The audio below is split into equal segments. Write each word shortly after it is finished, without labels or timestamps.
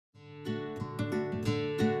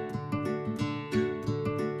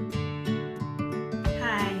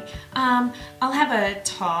I'll have a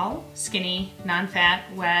tall, skinny, non-fat,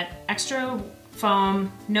 wet, extra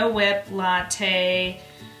foam, no whip latte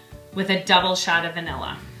with a double shot of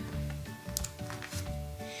vanilla.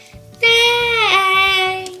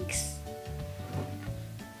 Thanks.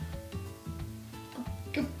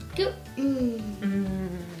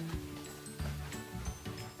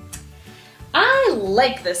 I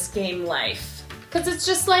like this game life because it's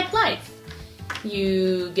just like life.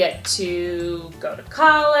 You get to go to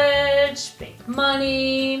college, make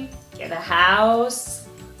money, get a house.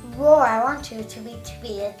 Whoa, I want you to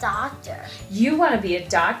be a doctor. You want to be a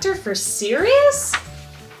doctor for serious?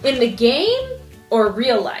 In the game or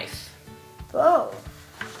real life? Both.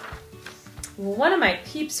 Well, one of my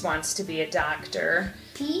peeps wants to be a doctor.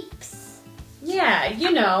 Peeps? Yeah,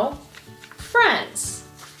 you know, friends.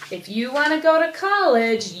 If you want to go to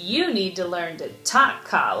college, you need to learn to talk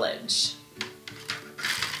college.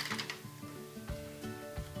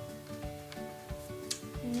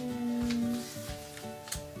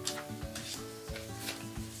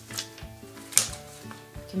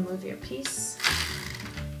 You can move your piece.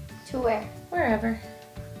 To where? Wherever.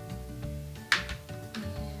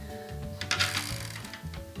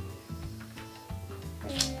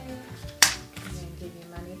 And then give you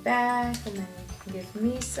money back, and then you can give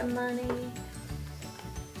me some money.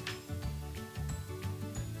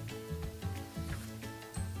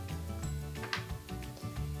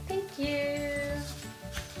 Thank you.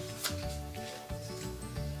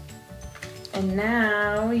 And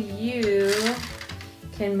now you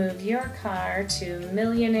can move your car to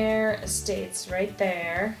Millionaire Estates right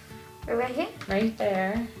there. Right here? Right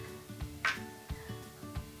there.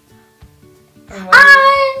 And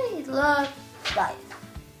I love life.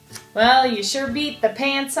 well, you sure beat the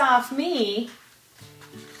pants off me.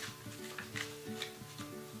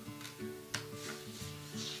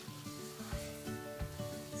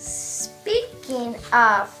 Speaking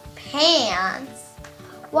of pants,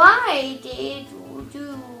 why did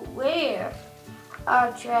you wear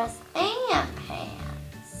a dress and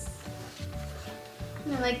pants?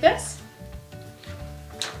 Like this?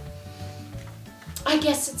 I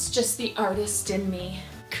guess it's just the artist in me.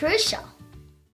 Crucial.